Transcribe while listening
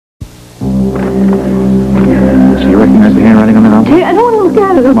So you recognize the handwriting on the envelope? Hey, I don't want to look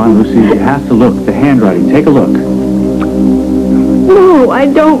at it. Come on, Lucy. You have to look. The handwriting. Take a look. No, I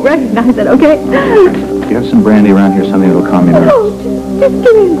don't recognize it, okay? Do you have some brandy around here? Something that'll calm you down? No, just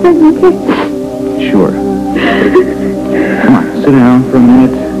give me a second, okay? Sure. Come on, sit down for a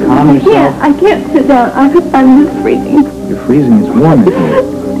minute. Calm yourself. I can't sit down. I'm just freezing. You're freezing. It's warm in here.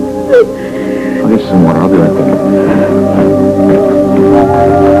 I'll get you some water. I'll be right back.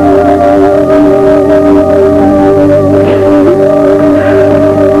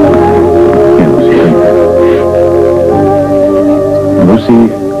 Lucy,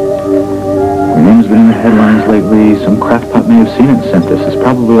 your name's been in the headlines lately. Some crackpot may have seen it and sent this. It's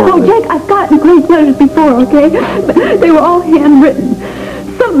probably all... Oh, Jake, I've gotten great letters before, okay? But they were all handwritten.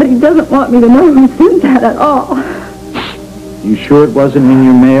 Somebody doesn't want me to know who sent that at all. You sure it wasn't in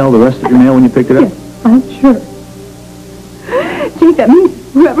your mail, the rest of your mail, when you picked it up? Yes, I'm sure. Jake, that means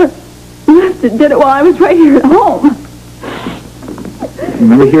whoever left it did it while I was right here at home.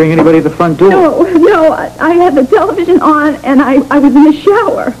 Remember hearing anybody at the front door? No, I had the television on, and I was in the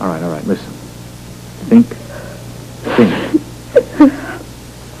shower. All right, listen. Think.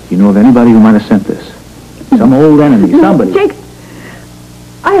 You know of anybody who might have sent this? Some old enemy, somebody. Jake,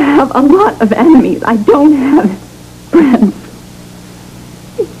 I have a lot of enemies. I don't have friends.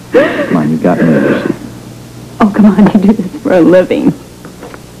 Come on, you got me, Lucy. Oh, come on, you do this for a living.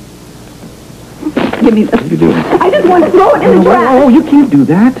 Give me this. What are you doing? I just want to throw it in the trash. Oh, you can't do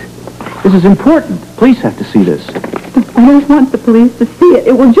that. This is important. Police have to see this. I don't want the police to see it.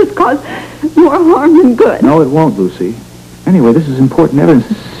 It will just cause more harm than good. No, it won't, Lucy. Anyway, this is important evidence.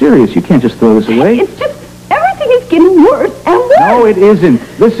 This is serious. You can't just throw this away. It's just, everything is getting worse and worse. No, it isn't.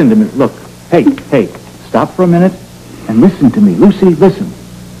 Listen to me. Look. Hey, stop for a minute and listen to me. Lucy, listen.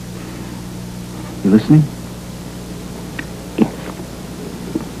 You listening? Yes.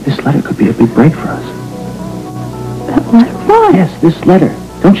 This letter could be a big break for us. That letter? Why? Yes, this letter.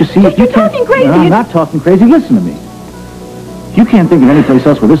 Don't you see it? You're talking crazy. No, I'm not talking crazy. Listen to me. You can't think of any place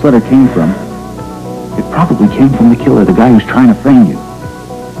else where this letter came from. It probably came from the killer, the guy who's trying to frame you.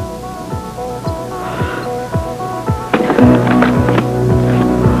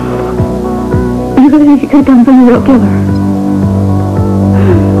 You really think it could come from the real killer?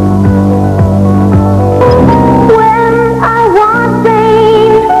 When I want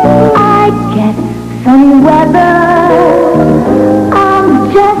rain, I get some weather. I'm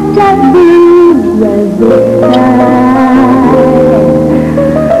just as blue as the sky.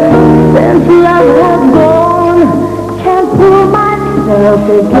 Since love has gone, can't pull myself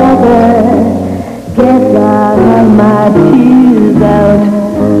together. Guess I'll have my tears out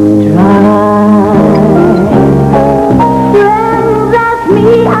dry. Friends ask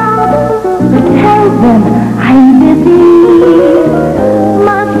me out, tell them I'm busy.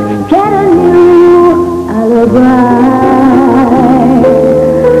 Must get a new alibi.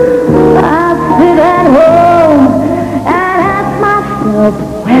 I sit at home and ask myself,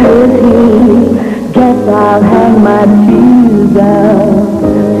 where is he? Guess I'll hang my tears out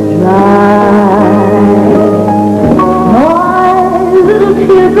dry. My little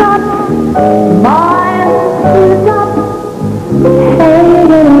teardrop, my teardrop,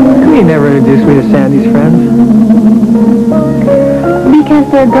 hanging on the... You never introduced me to Sandy's friends. Because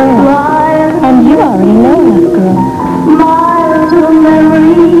they're girls, and you already know us girls. My little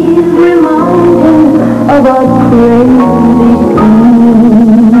memories remind of a crazy scheme.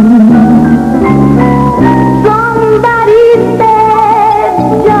 Somebody said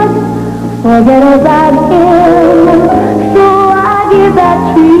just forget about him, so I give that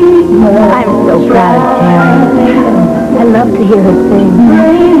treatment. I'm so proud of Terry. I love to hear her sing.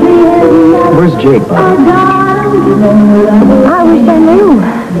 Where's Jake, Bobby? I wish I knew.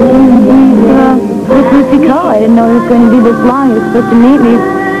 This Lucy call. I didn't know he was going to be this long. He was supposed to meet me.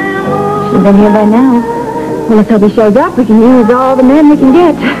 Should have been here by now. Well, let's hope he shows up. We can use all the men we can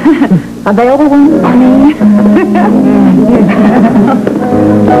get. Available ones, I mean.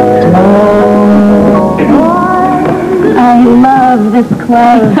 I love this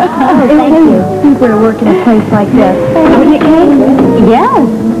clothes. Thank you. Super to work in a place like this. Wouldn't it, Kate? Yes.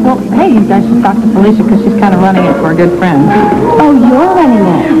 Well, hey, you guys should talk to Felicia because she's kind of running it for a good friend. Oh, you're running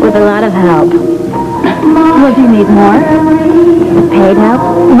it? With a lot of help. Well, do you need more? Paid help?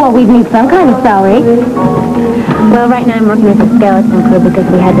 Well, we need some kind of salary. Well, right now I'm working as a skeleton crew because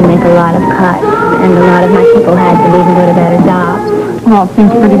we had to make a lot of cuts, and a lot of my people had to leave and go to better jobs. Well, it seems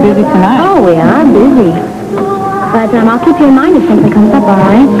pretty busy tonight. Oh, we are busy. But I'll keep you in mind if something comes up, all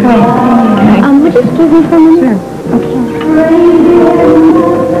right? Great. Would you excuse me for a minute? Sure. Okay.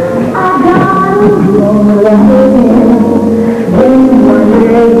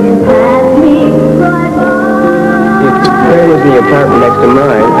 Pass me next to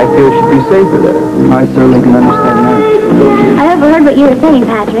mine, I feel she'd be safer there. I certainly can understand that. I overheard what you were saying,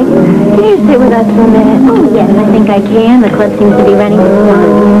 Patrick. Can you sit with us for a minute? Oh, yes, I think I can. The club seems to be running the song.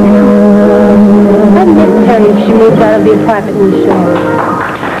 I'd miss her if she moved out of the apartment in the shore.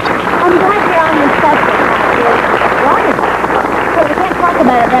 I'm glad you're on this subject, Patrick. Why? Well, we can't talk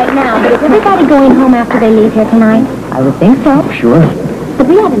about it right now, but is everybody going home after they leave here tonight? I would think so. Sure. But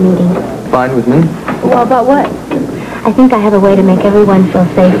we have a meeting. Fine with me. Well, about what? I think I have a way to make everyone feel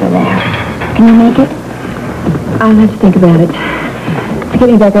safer there. Can you make it? I'll have to think about it.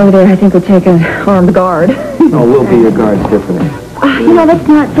 Getting back over there, I think we'll take an armed guard. Oh, we'll be your guards, Tiffany. That's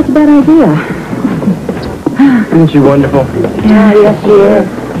not such a bad idea. Isn't she wonderful? Yeah, yes, she is.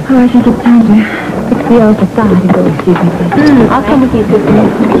 Oh, I think it's time to fix the old facade and go. Excuse me, please. I'll come with you, Tiffany.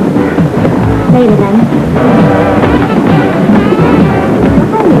 Later, then.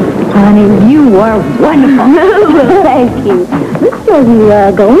 Honey, you are wonderful. Thank you. Miss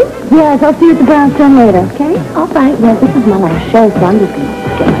Josie, going? Yes, I'll see you at the Brownstone later, okay? All right. Well, this is my last show, so I'm just going to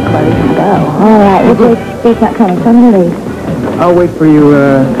get my clothes and go. All right. Well, Jake's not coming, so I'm going to leave. I'll wait for you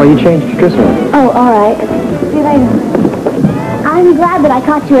while you change your dress on. Oh, all right. See you later. I'm glad that I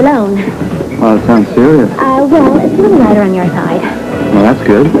caught you alone. Well, it sounds serious. Well, it's a little lighter on your side. Well, that's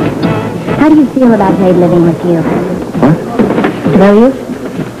good. How do you feel about Jade living with you? What? Know you?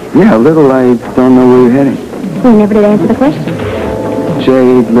 Yeah, a little. I don't know where you're heading. You never did answer the question.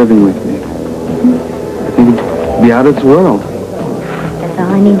 Jade living with me. I think it'd be out of its world. That's all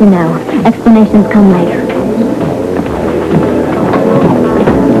I need to know. Explanations come later.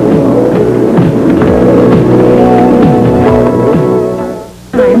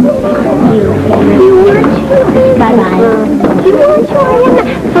 You were too. Bye-bye. You were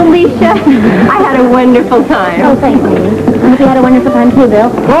too. Felicia, I had a wonderful time. Oh, thanks, lady. I hope you had a wonderful time too,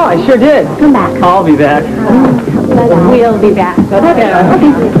 Bill. Oh, I sure did. Come back. I'll be back. Bye-bye. We'll be back. Okay.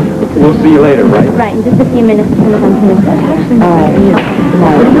 We'll see you later, right? Right, in just a few minutes as soon as I'm finished. All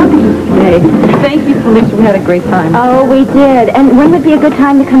right. Thank you, Felicia. We had a great time. Oh, we did. And when would be a good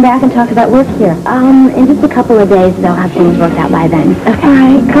time to come back and talk about work here? In just a couple of days, they'll have things worked out by then. Okay. All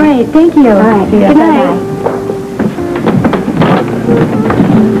right, great. Thank you. All right. Good night.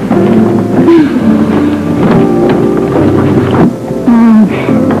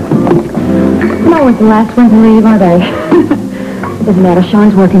 No one's the last one to leave, are they? Doesn't matter.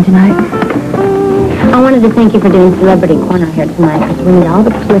 Sean's working tonight. I wanted to thank you for doing Celebrity Corner here tonight, because we need all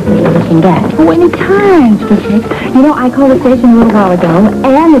the publicity we can get. Oh, anytime, Sweetie. You know, I called the station a little while ago,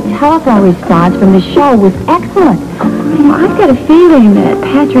 and the telephone response from the show was excellent. You know, I've got a feeling that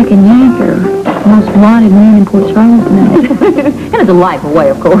Patrick and Yank are the most wanted men in Port Charles tonight. And it's a life away,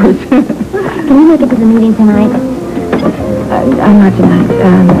 of course. Can you make it to the meeting tonight? I'm not tonight.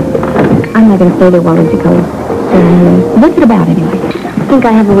 I'm not going to stay there while Lizzie goes. What's it about, anyway? I think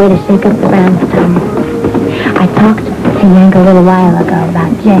I have a way to shake up the Brownstone. I talked to Yank a little while ago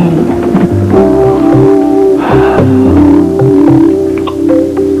about Jade.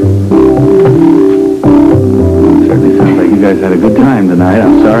 Certainly sounds like you guys had a good time tonight.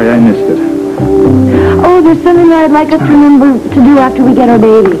 I'm sorry I missed it. Oh, there's something that I'd like us to remember to do after we get our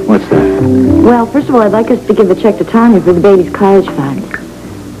baby. What's that? Well, first of all, I'd like us to give a check to Tanya for the baby's college fund.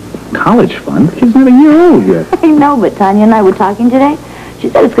 College fund? The kid's not a year old yet. I know, but Tanya and I were talking today. She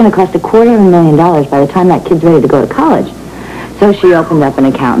said it's going to cost $250,000 by the time that kid's ready to go to college. So she opened up an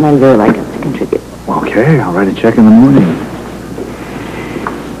account, and I'd really like us to contribute. Okay, I'll write a check in the morning.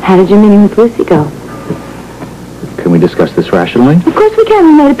 How did your meeting with Lucy go? Can we discuss this rationally? Of course we can.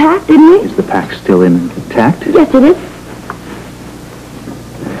 We made a pact, didn't we? Is the pack still intact? Yes, it is.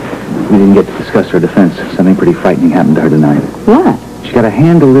 We didn't get to discuss her defense. Something pretty frightening happened to her tonight. What? She got a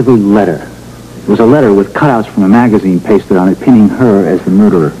hand-delivered letter. It was a letter with cutouts from a magazine pasted on it, pinning her as the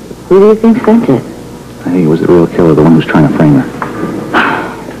murderer. Who do you think sent it? I think it was the real killer, the one who was trying to frame her.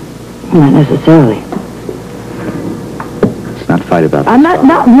 Not necessarily. Let's not fight about this. I'm not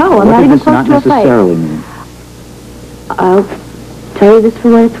even close to a fight. What does this not necessarily mean? I'll tell you this for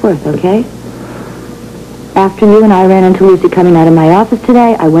what it's worth, okay? After you and I ran into Lucy coming out of my office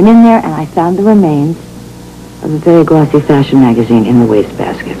today, I went in there and I found the remains of a very glossy fashion magazine in the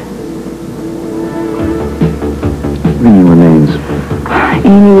wastebasket. Any remains?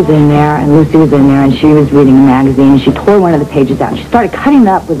 Amy was in there, and Lucy was in there, and she was reading a magazine, and she tore one of the pages out. She started cutting it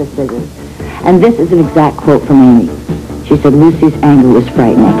up with the scissors. And this is an exact quote from Amy. She said, Lucy's anger was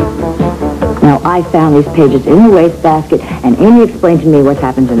frightening. Now, I found these pages in the wastebasket, and Amy explained to me what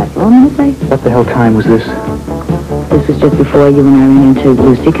happened, and that's all I'm going to say. What the hell time was this? This was just before you and I ran into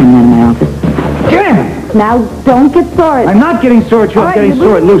Lucy coming out of my office. Jim! Now, don't get sore. I'm not getting sore at you. I'm getting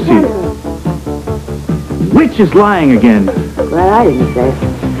sore at Lucy. Which is lying again? Glad I didn't say it.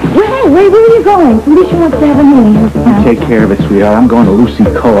 Ray, where are you going? Felicia wants to have a meeting with you. Take care of it, sweetheart. I'm going to Lucy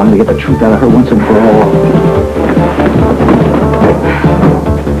Cole. I'm going to get the truth out of her once and for all.